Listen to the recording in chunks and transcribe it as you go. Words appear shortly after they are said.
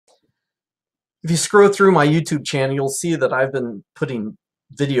If you scroll through my YouTube channel, you'll see that I've been putting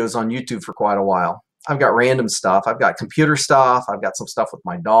videos on YouTube for quite a while. I've got random stuff. I've got computer stuff. I've got some stuff with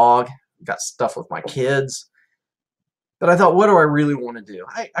my dog. I've got stuff with my kids. But I thought, what do I really want to do?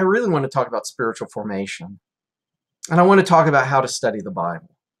 I really want to talk about spiritual formation. And I want to talk about how to study the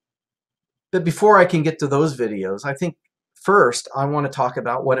Bible. But before I can get to those videos, I think first I want to talk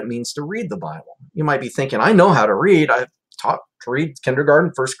about what it means to read the Bible. You might be thinking, I know how to read. I've taught to read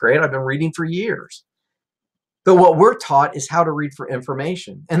kindergarten, first grade. I've been reading for years. But what we're taught is how to read for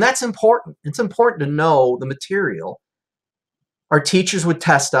information. And that's important. It's important to know the material. Our teachers would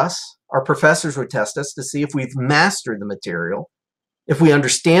test us. Our professors would test us to see if we've mastered the material, if we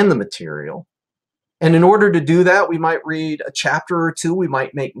understand the material. And in order to do that, we might read a chapter or two. We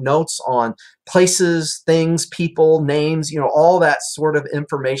might make notes on places, things, people, names, all that sort of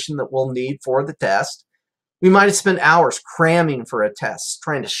information that we'll need for the test. We might have spent hours cramming for a test,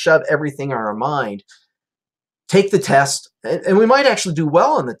 trying to shove everything in our mind, take the test, and we might actually do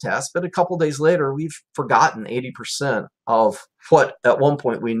well on the test, but a couple days later, we've forgotten 80% of what at one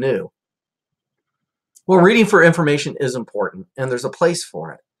point we knew. Well, reading for information is important, and there's a place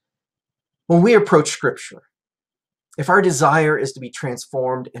for it. When we approach Scripture, if our desire is to be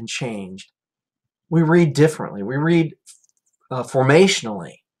transformed and changed, we read differently. We read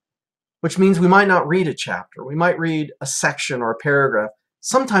formationally, which means we might not read a chapter. We might read a section or a paragraph,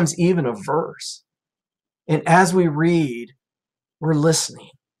 sometimes even a verse. And as we read, we're listening.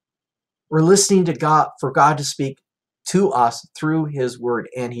 We're listening to God, for God to speak to us through His Word,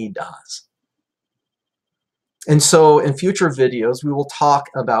 and He does. And so in future videos, we will talk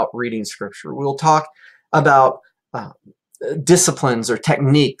about reading Scripture. We will talk about disciplines or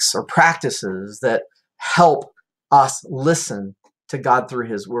techniques or practices that help us listen to God through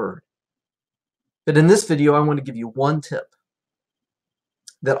His Word. But in this video, I want to give you one tip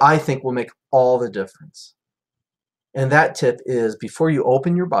that I think will make all the difference. And that tip is, before you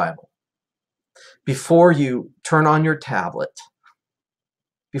open your Bible, before you turn on your tablet,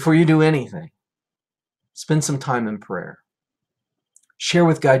 before you do anything, spend some time in prayer. Share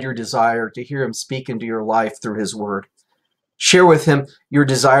with God your desire to hear Him speak into your life through His Word. Share with Him your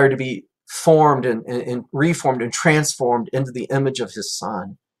desire to be formed and reformed and transformed into the image of His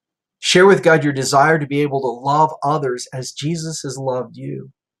Son. Share with God your desire to be able to love others as Jesus has loved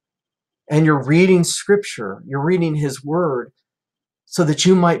you. And you're reading Scripture, you're reading His Word, so that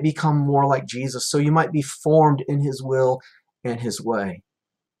you might become more like Jesus, so you might be formed in His will and His way.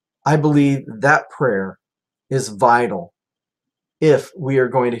 I believe that prayer is vital if we are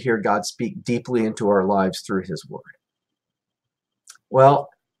going to hear God speak deeply into our lives through His Word. Well,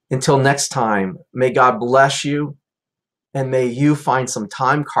 until next time, may God bless you, and may you find some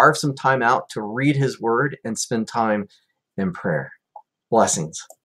time, carve some time out to read His Word and spend time in prayer. Blessings.